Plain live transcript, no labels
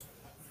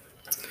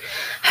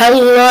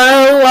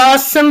Hello,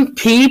 awesome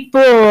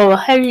people.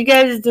 How you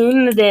guys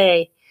doing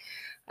today?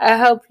 I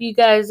hope you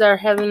guys are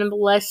having a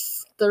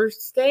blessed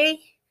Thursday.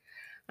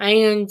 I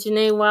am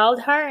Janae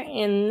Wildheart,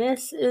 and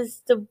this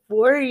is the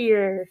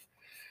Warrior.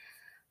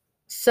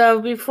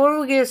 So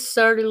before we get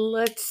started,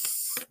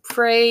 let's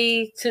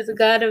pray to the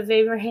God of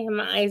Abraham,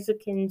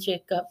 Isaac, and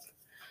Jacob.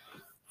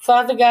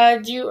 Father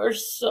God, you are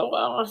so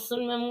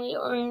awesome, and we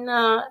are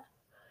not.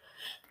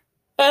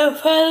 Oh,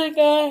 Father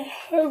God,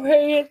 I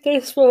pray at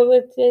this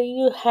moment that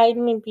you hide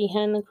me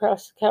behind the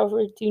cross of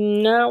Calvary. Do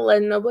not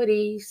let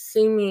nobody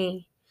see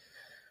me,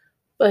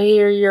 but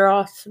hear your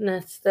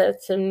awesomeness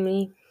that's in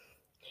me.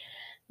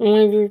 And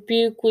we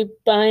rebuke, we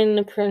bind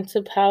the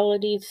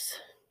principalities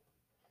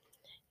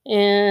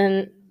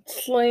and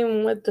slay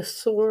them with the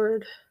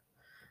sword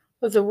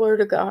of the Word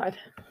of God.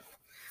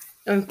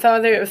 And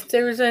Father, if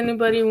there's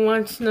anybody who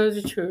wants to know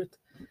the truth,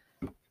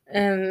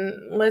 and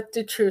let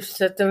the truth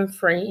set them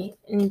free.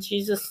 In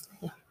Jesus'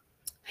 name,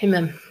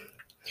 amen.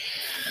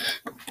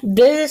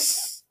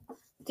 This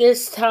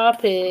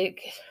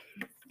topic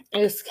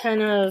is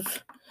kind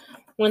of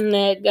one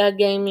that God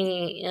gave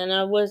me, and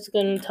I was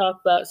going to talk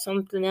about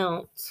something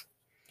else,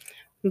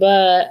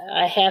 but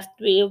I have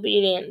to be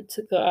obedient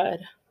to God.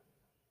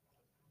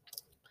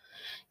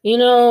 You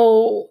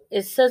know,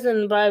 it says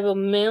in the Bible,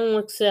 man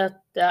looks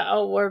at the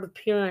outward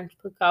appearance,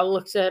 but God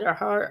looks at our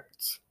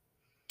hearts.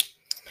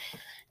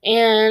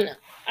 And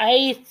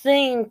I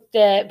think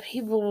that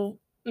people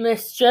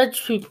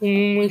misjudge people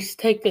when we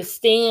take a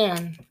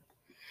stand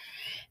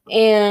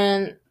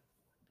and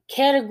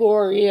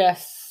categorize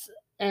us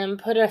and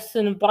put us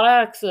in a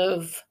box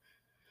of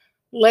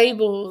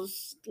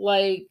labels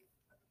like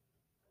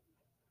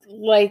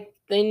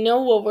they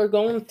know what we're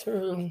going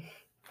through.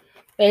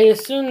 They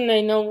assume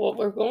they know what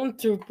we're going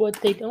through,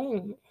 but they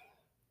don't.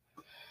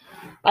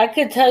 I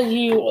could tell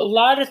you a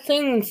lot of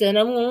things that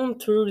I'm going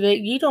through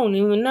that you don't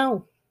even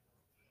know.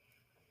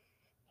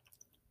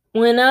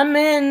 When I'm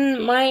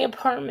in my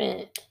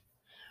apartment,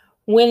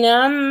 when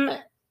I'm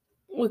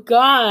with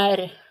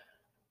God,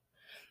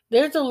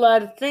 there's a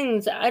lot of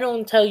things I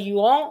don't tell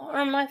you all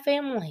or my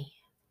family.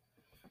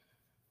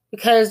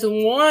 Because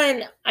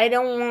one, I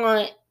don't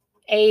want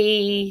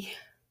a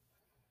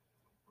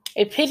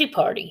pity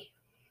party.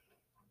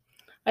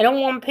 I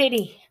don't want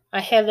pity.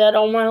 I have that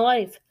all my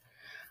life.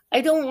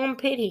 I don't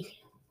want pity.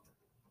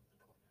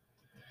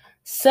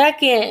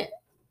 Second,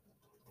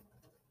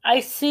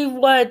 I see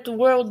what the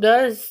world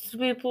does to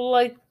people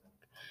like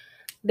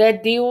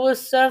that deal with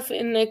stuff,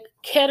 and they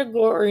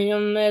categorize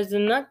them as a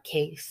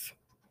nutcase.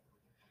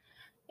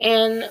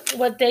 And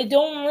what they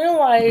don't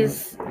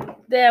realize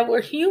that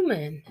we're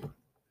human.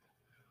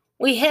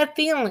 We have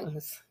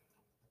feelings.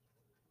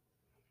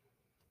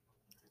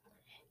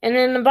 And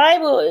in the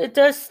Bible, it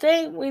does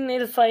state we need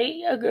to fight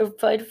a good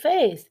fight of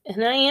faith.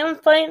 And I am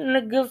fighting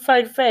a good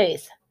fight of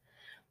faith.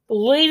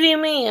 Believe you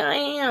me, I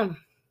am.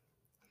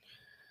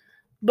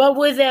 But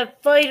with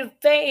that fight of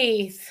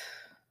faith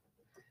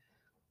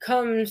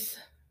comes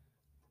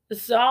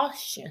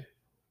exhaustion.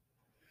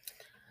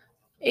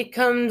 It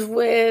comes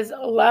with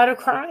a lot of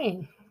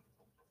crying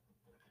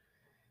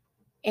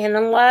and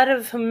a lot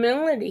of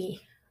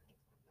humility.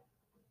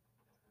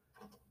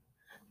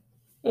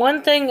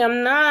 One thing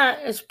I'm not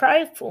is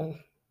prideful.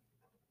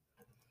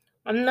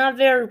 I'm not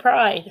very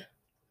pride.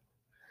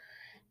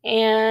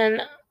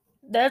 And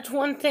that's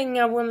one thing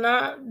I will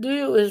not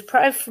do is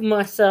pride for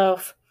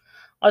myself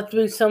or to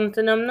be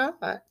something I'm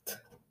not.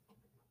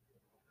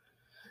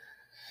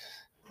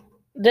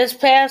 This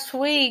past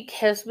week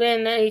has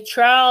been a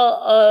trial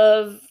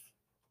of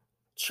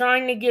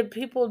trying to get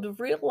people to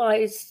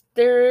realize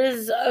there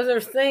is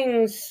other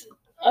things,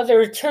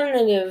 other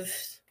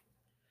alternatives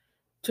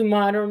to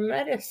modern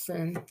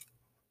medicine.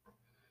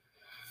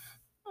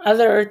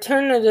 Other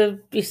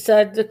alternative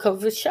besides the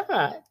COVID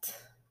shot.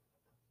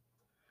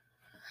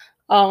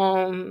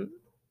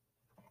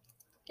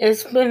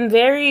 It's been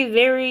very,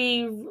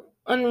 very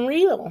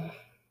unreal.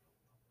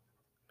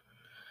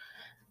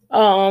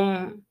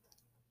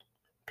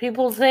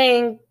 People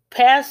think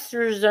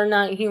pastors are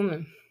not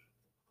human.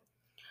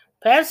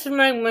 Pastors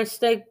make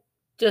mistakes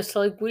just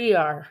like we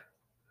are.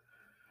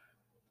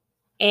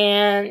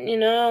 And, you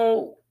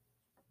know,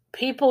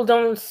 people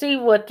don't see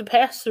what the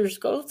pastors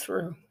go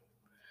through.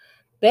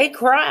 They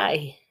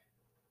cry.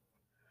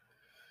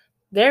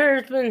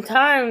 There's been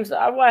times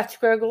I watch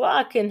Greg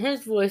Locke and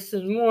his voice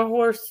is more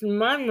hoarse than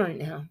mine right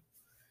now.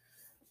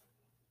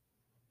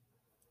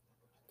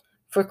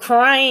 For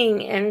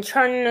crying and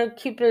trying to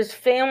keep his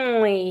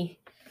family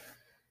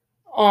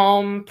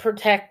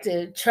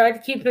protected. Try to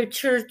keep a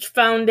church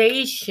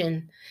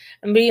foundation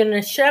and being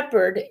a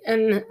shepherd.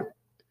 And,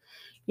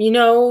 you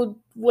know,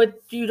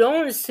 what you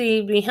don't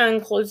see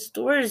behind closed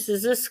doors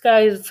is this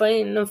guy is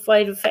fighting the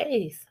fight of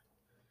faith.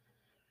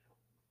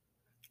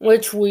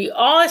 Which we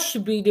all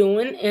should be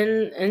doing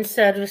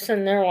instead of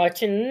sitting there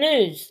watching the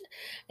news.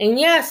 And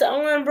yes, I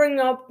want to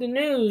bring up the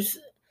news.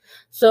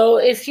 So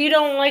if you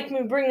don't like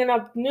me bringing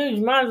up the news,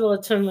 might as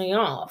well turn me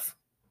off.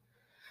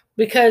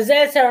 Because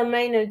that's our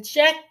main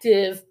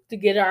objective to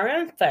get our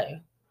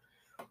info.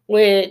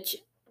 which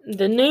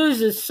the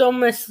news is so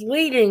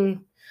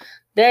misleading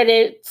that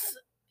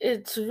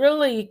it's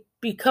really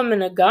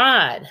becoming a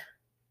god.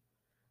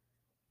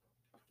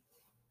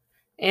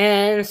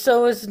 And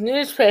so is the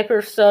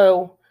newspaper.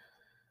 So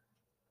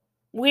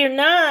we're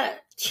not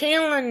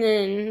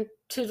challenging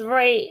to the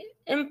right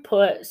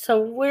input. So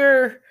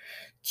we're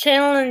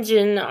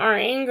challenging our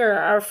anger,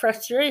 our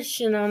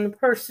frustration on the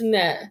person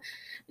that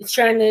is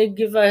trying to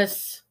give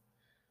us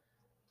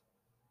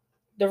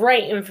the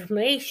right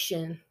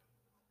information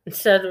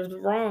instead of the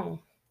wrong.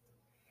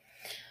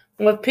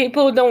 What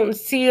people don't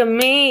see of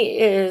me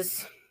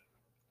is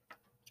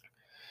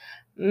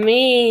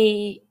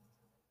me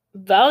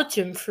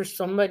vouching for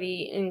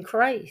somebody in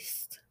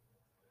Christ.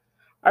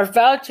 Or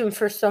vouching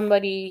for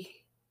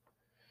somebody,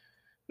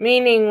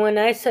 meaning when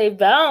I say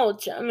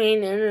vouch, I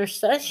mean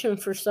intercession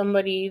for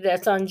somebody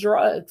that's on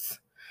drugs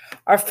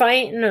or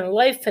fighting their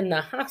life in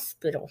the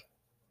hospital.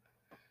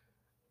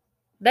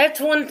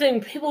 That's one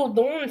thing people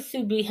don't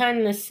see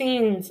behind the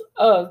scenes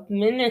of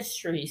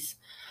ministries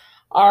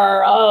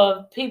or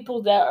of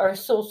people that are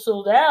so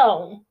sold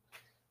out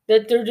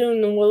that they're doing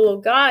the will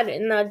of God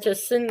and not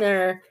just sitting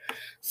there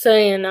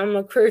saying, I'm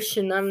a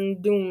Christian,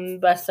 I'm doing the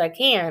best I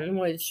can,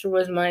 which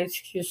was my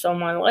excuse all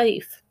my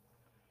life.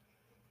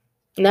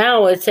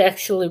 Now it's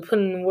actually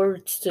putting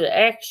words to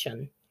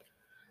action.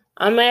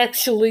 I'm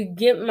actually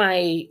getting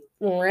my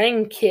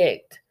ring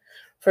kicked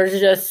for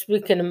just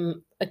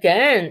speaking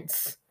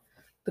against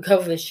the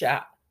COVID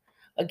shot,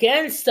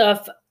 against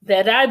stuff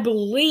that I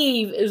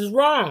believe is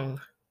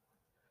wrong.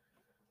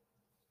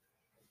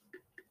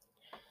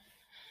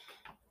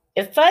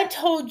 If I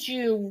told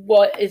you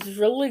what is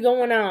really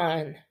going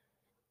on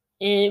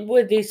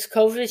with these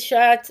COVID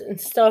shots and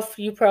stuff,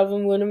 you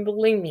probably wouldn't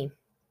believe me.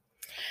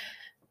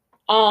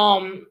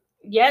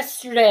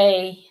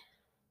 Yesterday,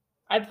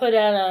 I put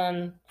out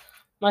on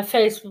my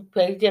Facebook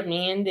page that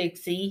me and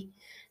Dixie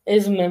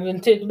is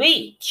moving to the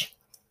beach.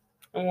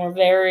 And we're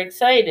very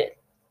excited.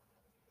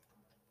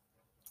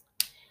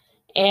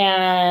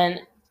 And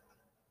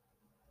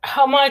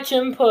how much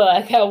input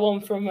I got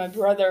one from my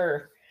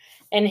brother.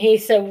 And he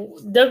said,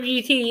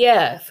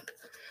 WTF.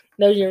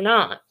 No, you're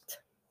not.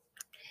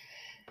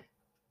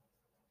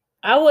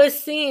 I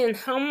was seeing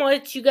how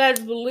much you guys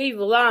believe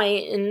a lie.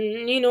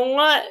 And you know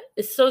what?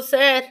 It's so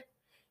sad.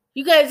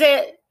 You guys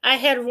I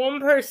had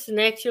one person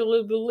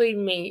actually believe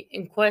me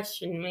and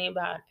question me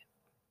about it.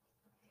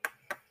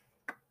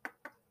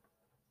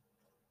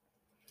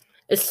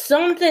 If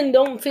something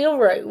don't feel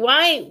right,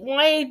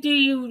 why do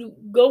you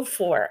go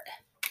for it?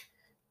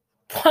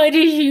 Why do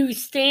you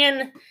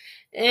stand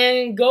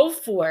and go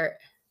for it?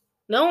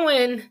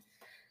 Knowing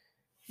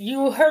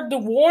you heard the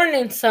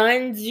warning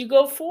signs, you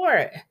go for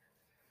it.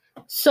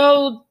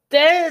 So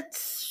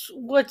that's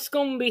what's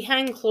going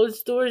behind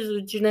closed doors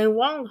with Janae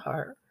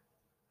Wildheart.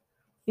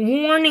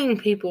 Warning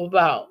people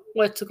about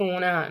what's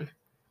going on.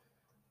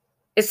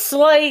 It's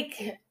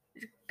like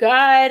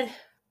God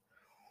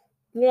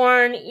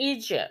warned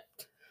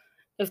Egypt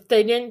if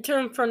they didn't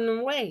turn from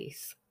their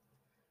ways.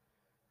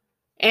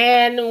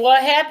 And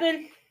what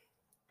happened?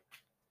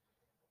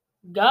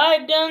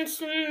 God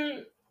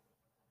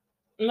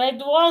made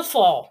the walls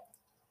fall.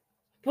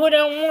 Put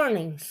out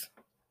warnings.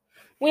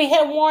 We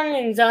have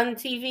warnings on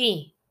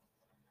TV.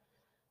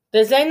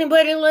 Does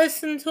anybody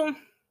listen to them?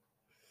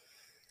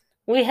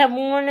 We have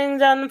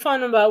warnings on the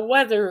phone about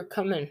weather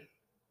coming.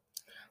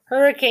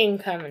 Hurricane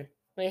coming.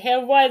 We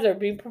have weather.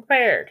 Be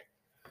prepared.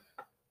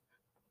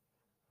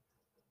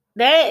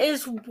 That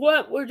is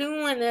what we're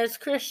doing as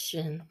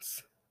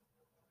Christians.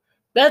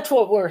 That's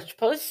what we're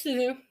supposed to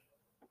do.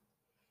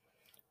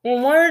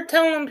 When we're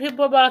telling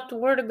people about the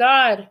Word of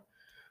God,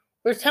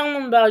 we're telling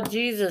them about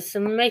Jesus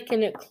and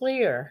making it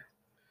clear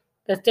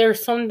that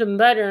there's something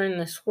better in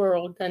this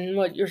world than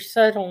what you're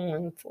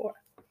settling for.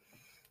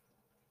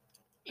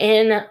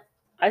 And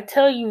I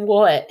tell you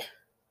what,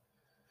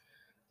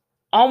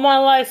 all my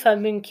life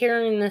I've been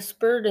carrying this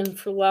burden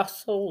for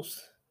lost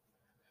souls.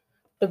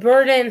 The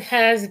burden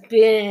has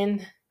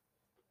been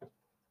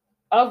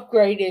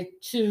upgraded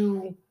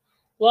to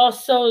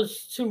lost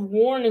souls, to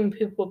warning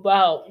people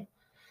about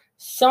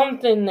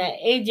something that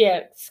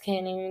Ajax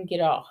can't even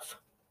get off.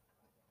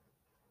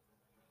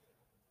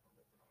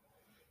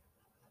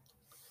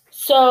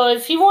 So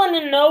if you want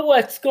to know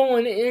what's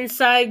going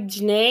inside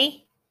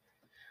Janae,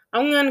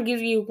 I'm going to give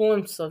you a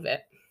glimpse of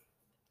it.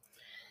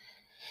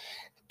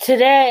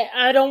 Today,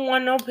 I don't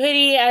want no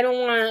pity. I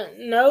don't want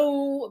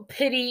no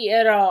pity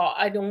at all.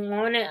 I don't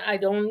want it. I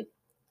don't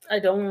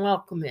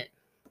welcome it.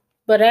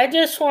 But I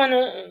just want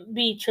to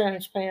be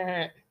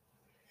transparent.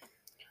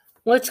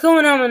 What's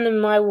going on in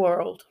my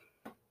world?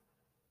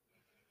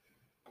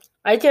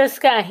 I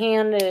just got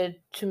handed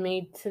to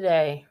me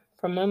today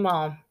from my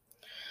mom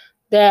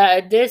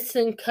that a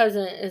distant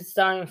cousin is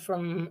dying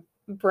from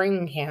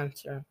brain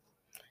cancer.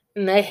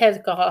 And they had to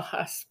go to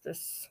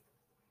hospice.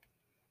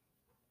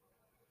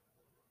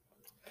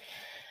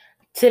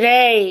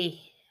 Today,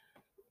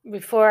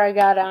 before I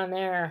got on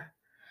there,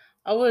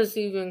 I was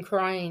even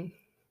crying.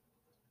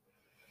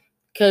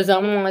 Because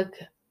I'm like,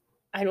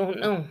 I don't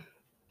know.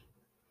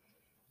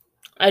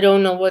 I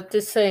don't know what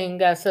to say, and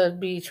God said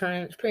be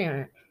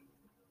transparent.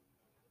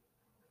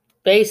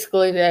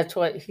 Basically, that's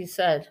what he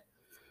said.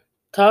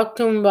 Talk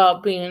to him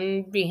about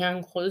being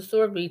behind closed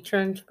door, be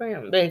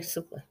transparent,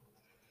 basically.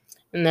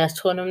 And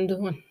that's what I'm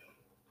doing.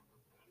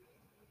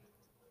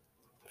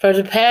 For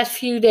the past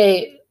few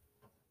days,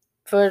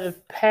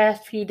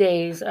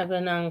 I've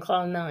been on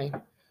cloud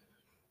 9.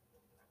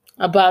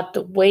 About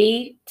the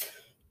weight,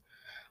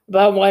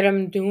 about what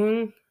I'm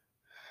doing,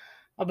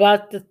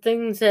 about the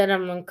things that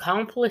I'm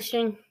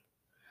accomplishing.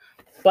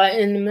 But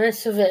in the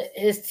midst of it,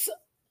 it's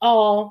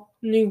all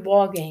new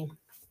ballgame.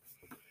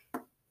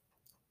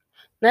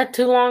 Not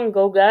too long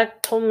ago, God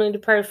told me to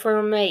pray for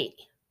a mate,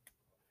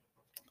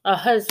 a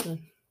husband.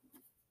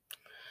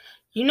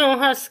 You know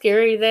how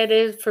scary that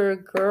is for a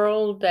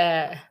girl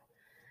that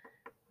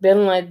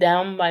been let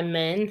down by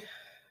men?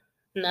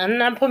 And I'm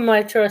not putting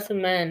my trust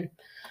in men,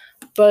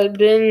 but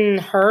been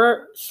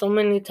hurt so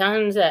many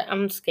times that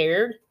I'm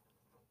scared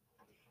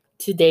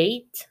to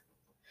date.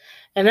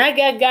 And I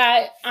got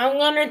God, I'm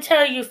going to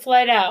tell you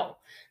flat out,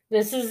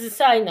 this is a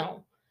side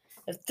note.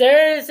 If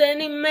there is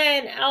any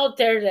man out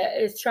there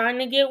that is trying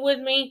to get with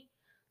me,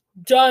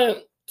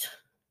 don't.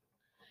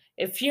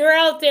 If you're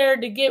out there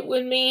to get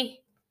with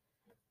me,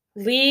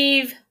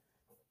 leave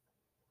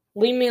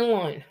me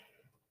alone.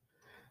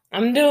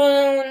 I'm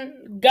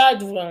doing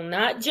God's will,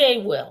 not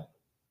Jay's will.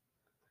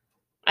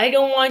 I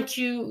don't want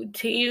you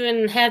to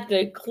even have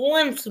to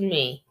glimpse of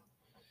me.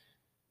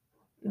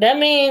 That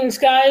means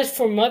guys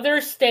from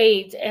other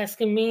states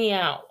asking me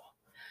out.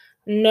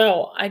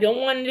 No, I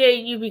don't want to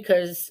date you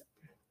because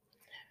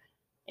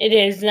it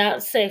is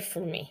not safe for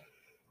me.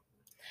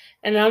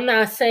 And I'm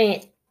not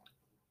saying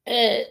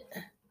it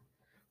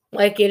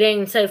like it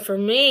ain't safe for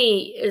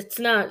me. It's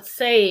not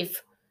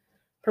safe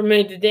for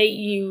me to date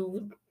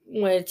you,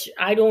 which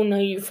I don't know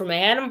you from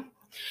Adam.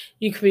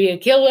 You could be a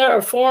killer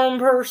or foreign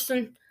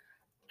person.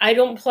 I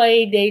don't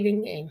play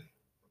dating game.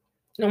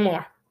 No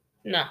more.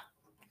 No.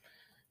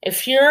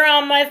 If you're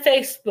on my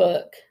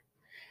Facebook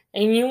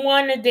and you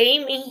want to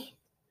date me,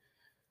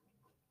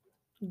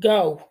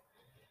 go.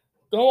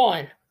 Go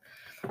on.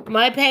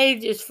 My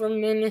page is for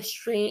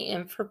ministry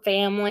and for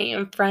family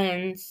and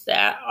friends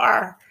that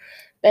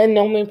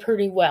know me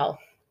pretty well.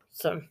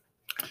 So,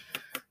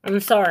 I'm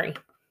sorry.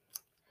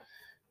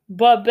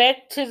 But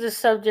back to the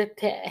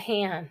subject at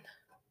hand.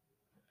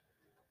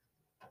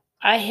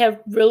 I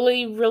have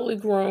really, really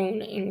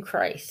grown in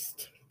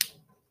Christ.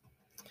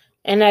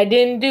 And I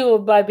didn't do it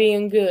by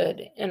being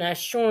good. And I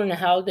sure in the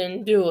hell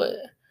didn't do it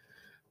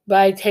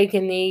by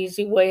taking the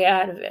easy way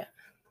out of it.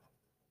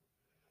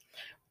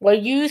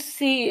 What you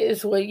see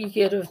is what you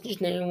get of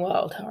Janae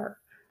Wildheart.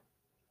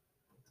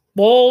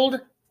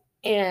 Bold,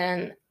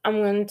 and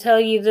I'm going to tell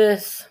you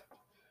this,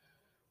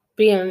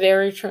 being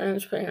very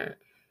transparent.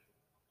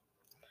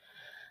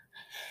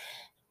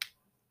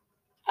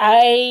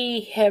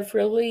 I have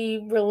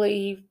really,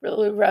 really,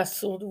 really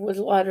wrestled with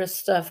a lot of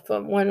stuff,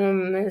 but one of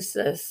them is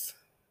this.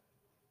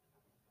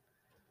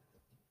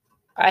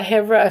 I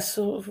have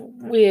wrestled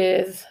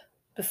with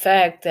the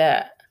fact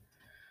that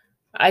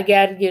I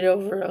got to get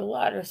over a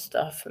lot of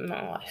stuff in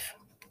my life.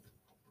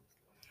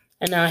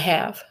 And I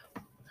have.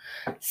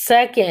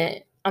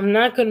 Second, I'm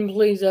not going to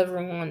please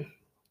everyone.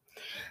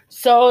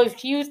 So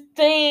if you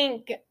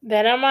think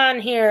that I'm on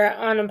here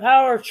on a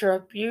power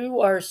trip, you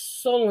are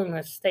sorely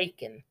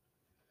mistaken.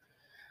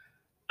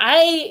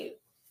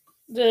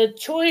 The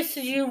choice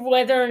is you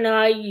whether or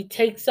not you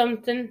take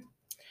something,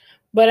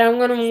 but I'm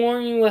going to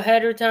warn you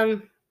ahead of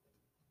time.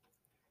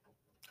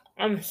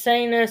 I'm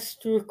saying this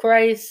through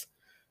Christ.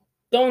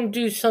 Don't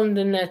do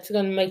something that's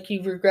going to make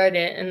you regret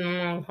it in the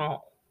long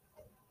haul.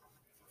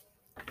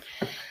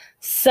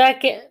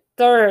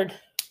 Third,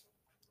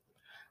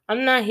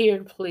 I'm not here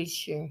to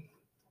please you.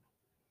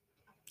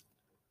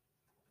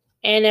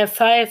 And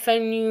if I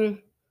offend you,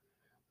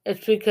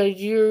 it's because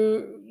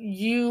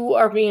you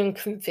are being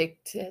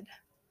convicted.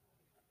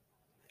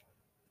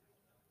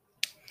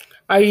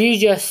 Or you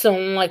just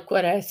don't like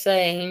what I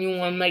say and you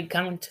want to make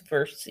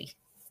controversy.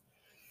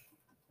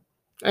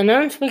 And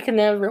I'm speaking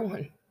to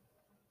everyone.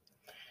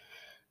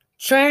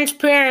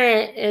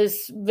 Transparent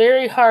is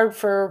very hard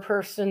for a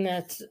person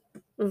that's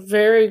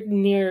very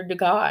near to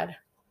God,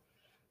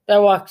 that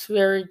walks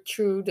very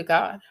true to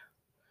God.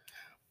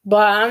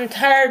 But I'm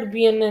tired of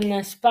being in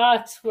the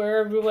spots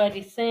where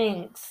everybody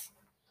thinks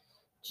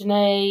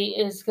Janae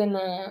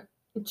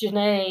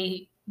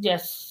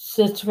just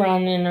sits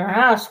around in her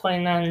house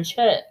waiting on a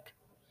check.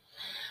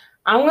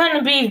 I'm going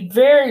to be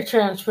very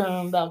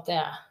transparent about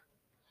that.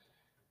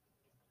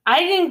 I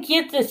didn't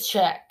get this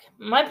check.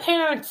 My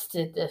parents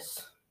did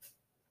this.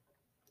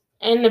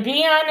 And to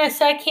be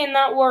honest, I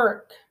cannot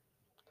work.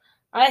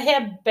 I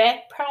have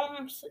back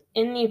problems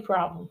and knee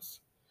problems.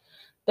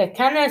 That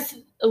kind of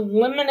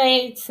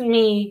eliminates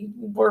me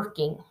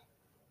working.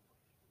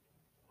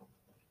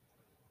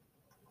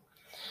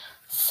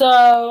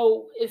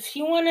 So, if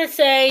you want to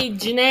say,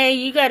 Janae,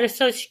 you got a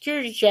Social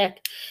Security check,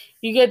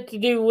 you get to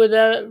do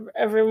whatever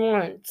everyone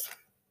wants.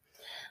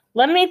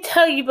 Let me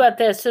tell you about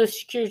that Social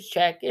Security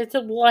check. It's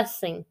a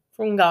blessing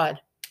from God.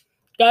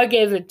 God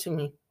gave it to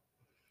me.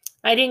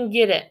 I didn't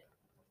get it.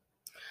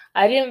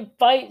 I didn't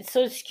fight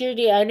Social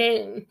Security.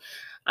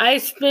 I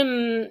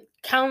spent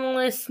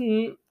countless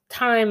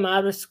time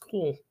out of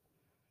school.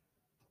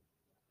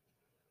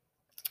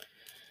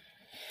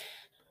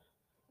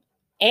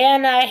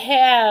 And I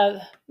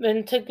have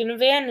been taken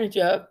advantage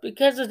of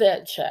because of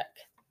that check.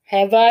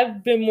 Have I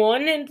been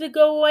wanting to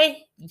go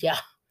away? Yeah.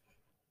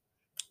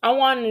 I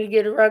wanted to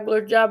get a regular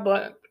job,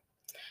 but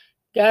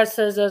God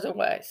says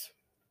otherwise.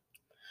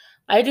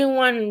 I do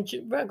want a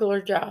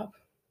regular job.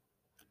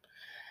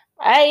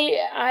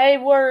 I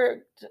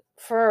worked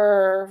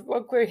for,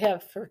 what grade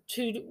have for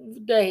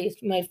 2 days,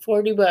 my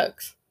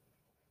 $40.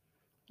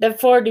 That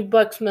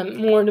 $40 meant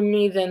more to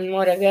me than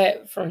what I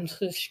got from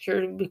Social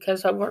Security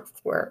because I worked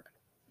for it.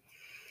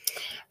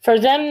 For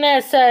them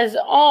that says,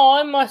 oh,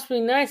 it must be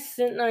nice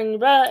sitting on your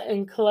butt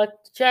and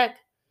collect the check,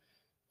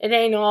 it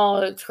ain't all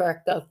it's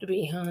cracked up to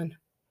be, hon.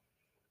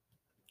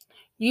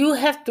 You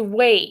have to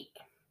wait.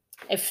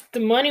 If the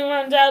money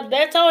runs out,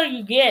 that's all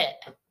you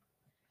get.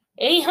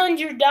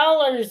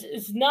 $800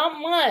 is not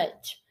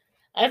much.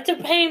 After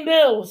paying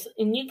bills,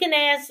 and you can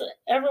ask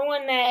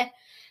everyone that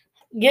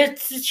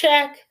gets the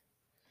check,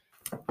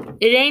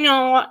 it ain't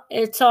all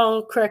it's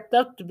all cracked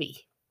up to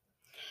be.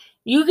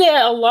 You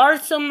get a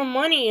large sum of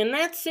money, and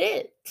that's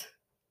it.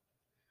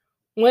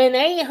 When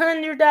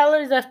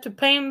 $800 after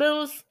paying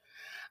bills,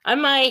 I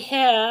might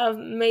have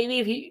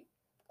maybe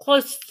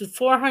close to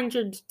 $400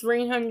 to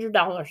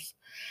 $300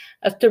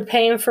 after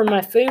paying for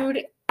my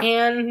food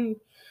and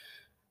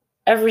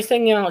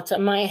everything else. I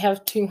might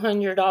have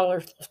 $200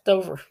 left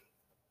over.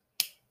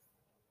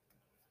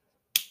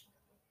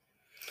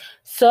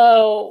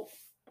 So,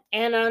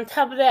 and on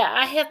top of that,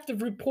 I have to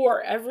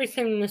report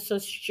everything to Social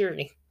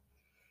Security.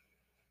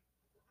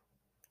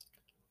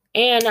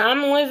 And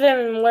I'm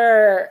living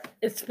where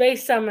it's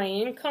based on my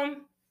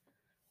income,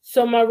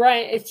 so my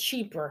rent is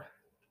cheaper.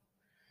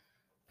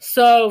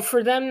 So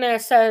for them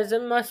that says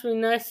it must be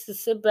nice to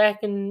sit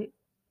back and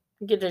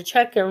get a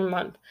check every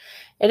month,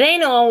 it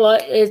ain't all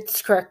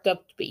it's cracked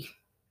up to be.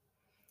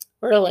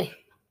 Really.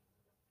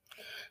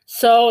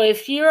 So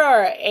if you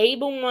are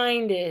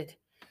able-minded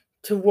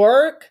to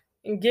work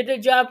and get a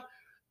job,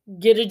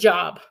 get a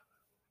job.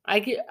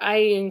 I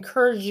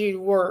encourage you to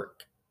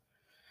work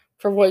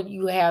for what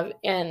you have.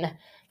 And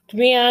to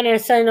be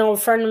honest, I know a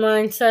friend of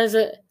mine says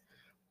it,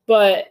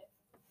 but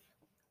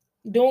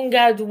doing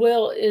God's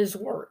will is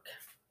work.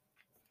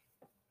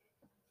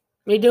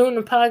 Me doing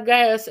the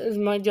podcast is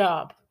my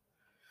job.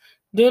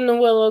 Doing the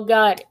will of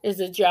God is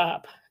a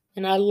job,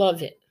 and I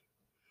love it.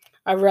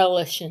 I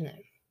relish in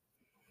it.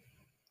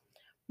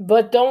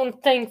 But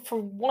don't think for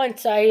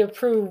once I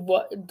approve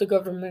what the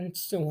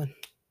government's doing.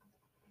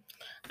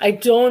 I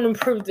don't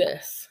approve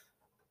this,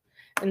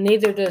 and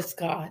neither does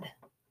God.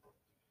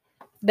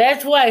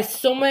 That's why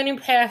so many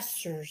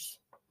pastors,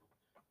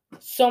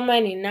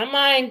 not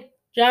mine,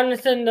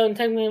 Jonathan, don't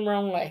take me the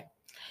wrong way.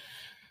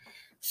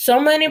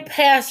 So many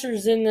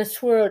pastors in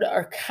this world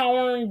are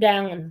cowering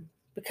down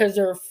because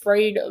they're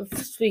afraid of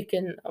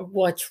speaking of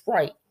what's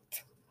right.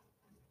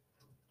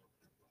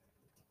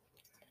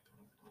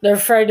 They're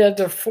afraid of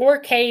their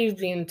 4Ks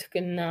being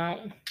taken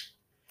down.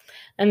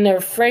 And they're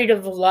afraid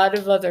of a lot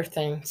of other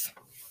things.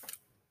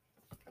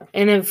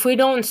 And if we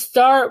don't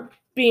start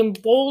being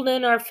bold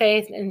in our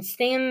faith and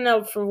standing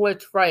up for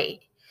what's right,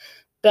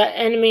 the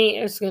enemy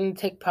is going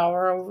to take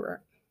power over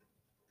it.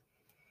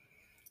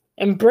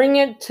 And bring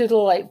it to the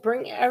light.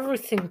 Bring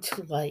everything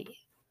to light.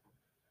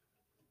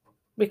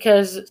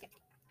 Because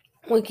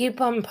we keep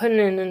on putting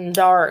it in the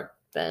dark,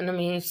 the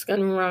enemy is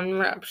going to run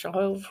roughshod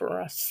over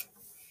us.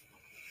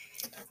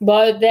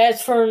 But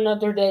that's for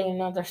another day,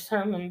 another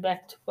sermon.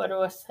 Back to what I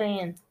was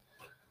saying.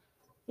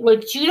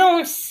 What you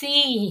don't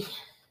see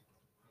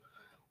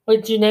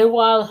with Janae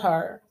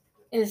Wildheart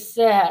is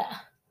that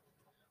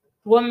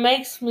what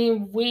makes me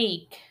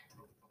weak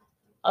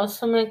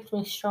also makes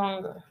me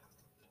stronger.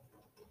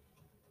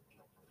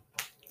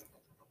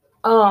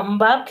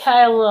 Bob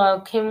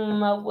Kylo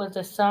came up with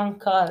a song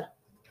called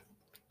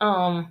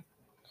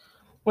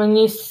When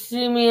You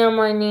See Me on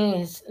My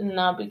Knees,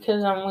 not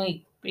because I'm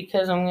weak,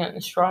 because I'm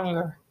getting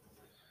stronger.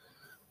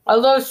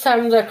 All those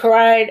times I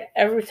cried,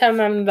 every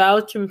time I'm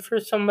vouching for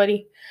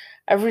somebody,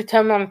 every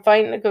time I'm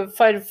fighting a good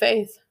fight of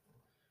faith,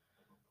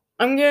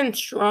 I'm getting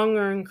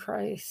stronger in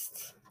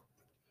Christ.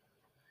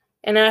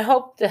 And I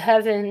hope to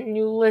heaven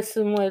you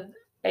listen with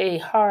a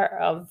heart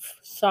of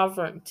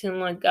sovereignty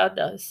like God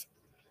does.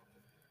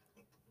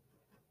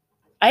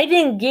 I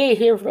didn't get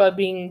here by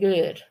being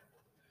good.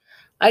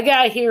 I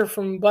got here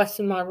from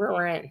busting my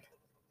rear end.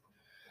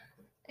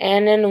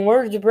 And in the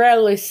words of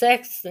Bradley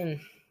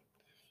Sexton,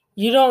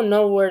 you don't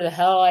know where the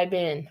hell I've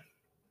been.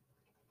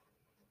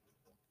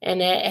 And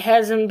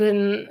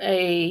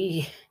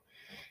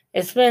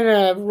it's been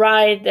a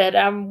ride that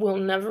I will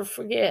never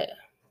forget.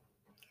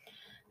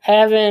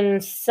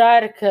 Having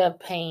sciatica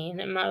pain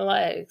in my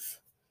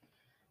legs.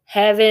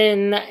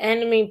 Having the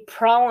enemy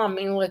prowl on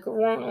me like a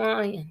roaring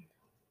lion.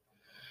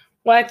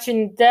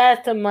 Watching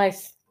death of my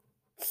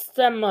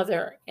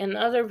stepmother and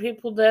other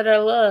people that I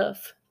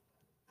love.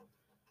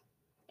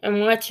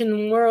 and watching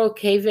the world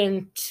cave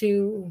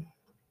into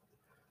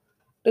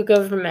the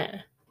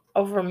government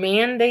over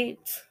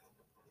mandates,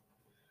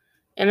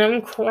 and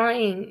I'm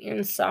crying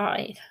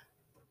inside.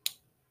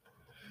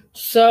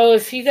 So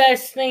if you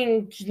guys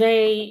think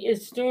Janae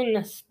is doing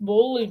this to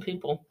bully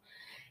people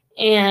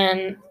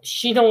and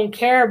she don't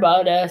care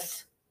about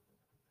us,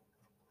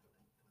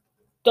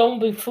 don't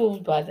be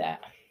fooled by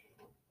that.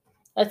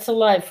 That's a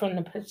lie from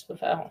the pits of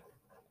hell.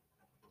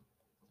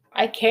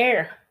 I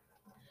care.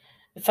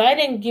 If I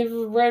didn't give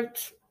a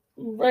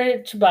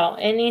rich about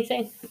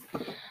anything,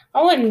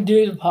 I wouldn't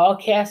do the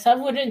podcast. I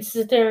wouldn't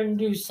sit there and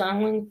do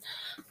silence.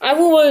 I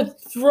would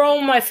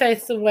throw my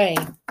faith away.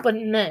 But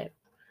no.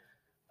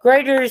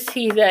 Greater is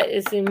he that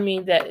is in me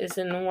that is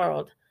in the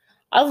world.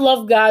 I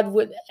love God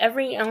with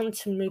every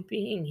ounce of me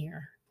being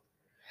here.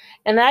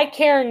 And I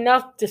care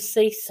enough to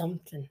say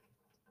something.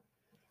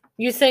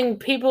 You think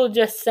people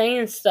just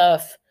saying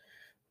stuff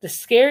to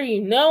scare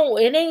you? No,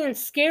 it ain't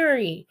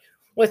scary.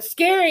 What's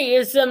scary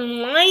is them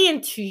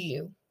lying to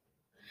you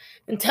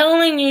and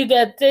telling you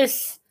that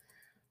this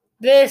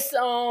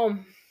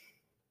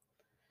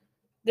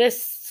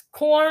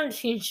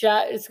quarantine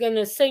shot is going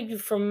to save you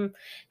from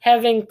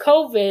having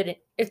COVID.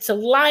 It's a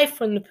lie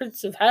from the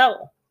pits of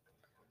hell.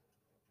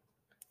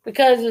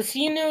 Because if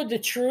you knew the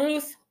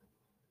truth,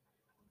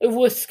 it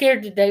would scare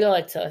the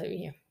daylights out of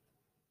you.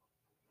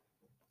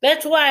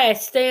 That's why I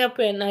stay up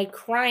at night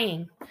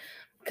crying.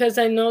 Because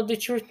I know the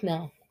truth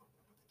now.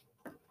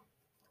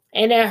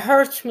 And it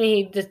hurts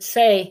me to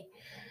say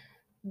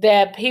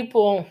that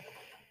people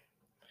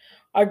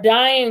are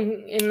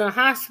dying in the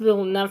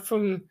hospital not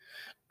from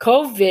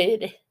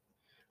COVID,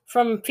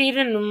 from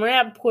feeding them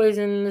rat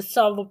poison to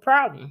solve a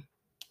problem.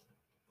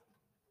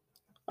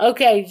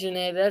 Okay,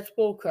 Janae, that's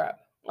bullcrap.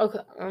 Okay,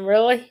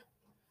 really?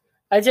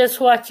 I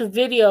just watched a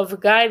video of a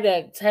guy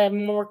that's had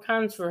more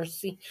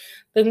controversy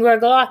than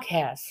Greg Locke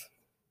has.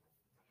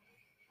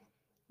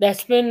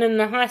 That's been in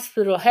the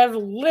hospital. Have a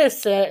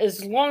list that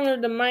is longer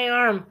than my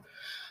arm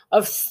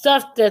of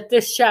stuff that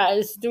this shot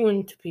is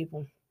doing to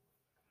people.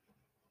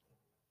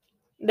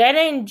 That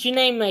ain't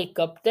Janae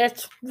makeup.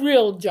 That's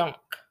real junk.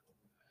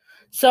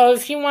 So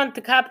if you want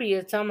the copy,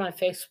 it's on my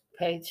Facebook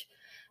page.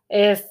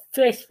 If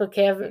Facebook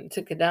haven't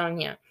took it down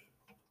yet.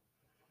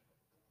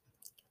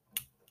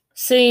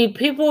 See,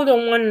 people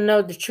don't want to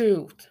know the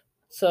truth.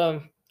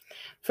 So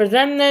for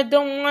them that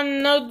don't want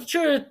to know the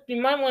truth,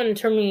 you might want to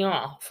turn me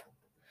off.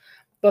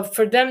 But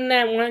for them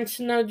that want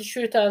to know the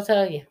truth, I'll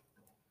tell you.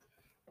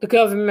 The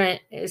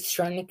government is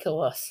trying to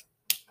kill us.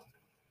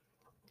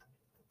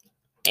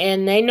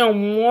 And they know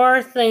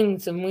more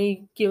things than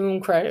we give them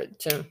credit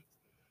to.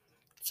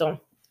 So,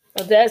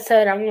 with that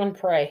said, I'm going to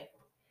pray.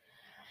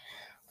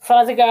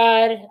 Father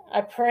God,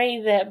 I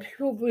pray that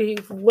people be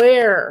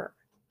aware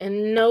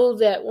and know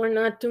that we're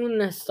not doing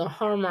this to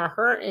harm or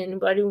hurt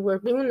anybody. We're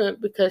doing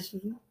it because,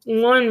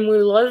 one, we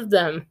love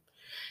them.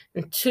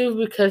 And two,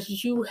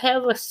 because you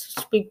have us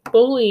to speak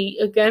boldly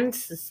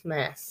against this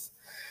mess.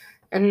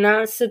 And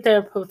not sit there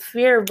and put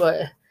fear,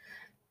 but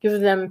give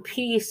them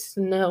peace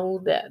to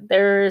know that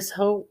there is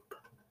hope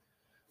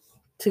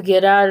to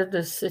get out of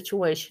the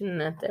situation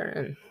that they're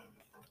in.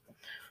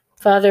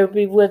 Father,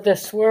 be with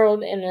this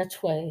world in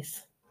its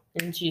ways.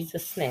 In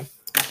Jesus' name.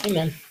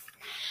 Amen.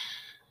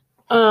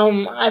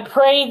 I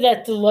pray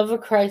that the love of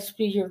Christ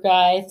be your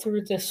guide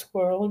through this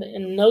world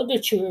and know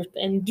the truth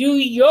and do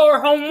your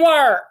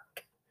homework.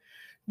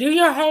 Do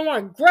your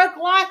homework. Greg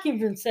Locke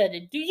even said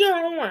it. Do your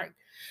homework.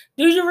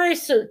 Do your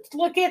research.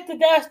 Look at the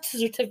death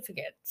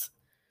certificates.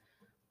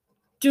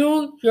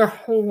 Do your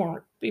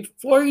homework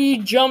before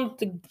you jump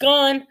the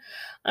gun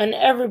on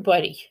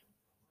everybody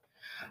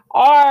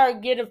or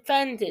get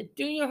offended.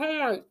 Do your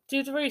homework.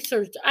 Do the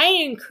research. I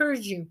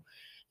encourage you.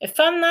 If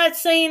I'm not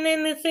saying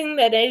anything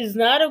that is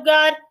not of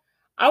God,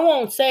 I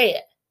won't say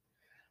it.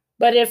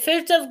 But if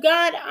it's of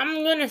God,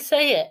 I'm going to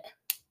say it.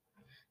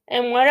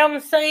 And what I'm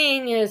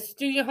saying is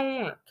do your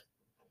homework.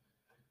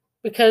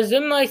 Because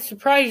it might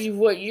surprise you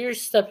what you're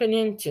stepping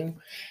into.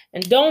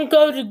 And don't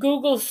go to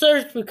Google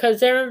search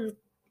because they're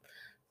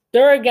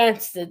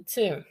against it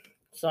too.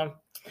 So,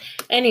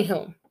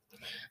 anywho,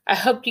 I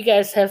hope you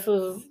guys have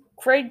a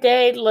great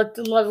day. Let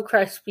the love of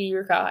Christ be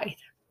your guide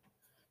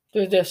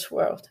through this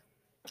world.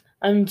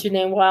 I'm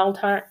Janae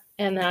Wildheart,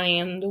 and I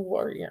am the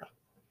warrior.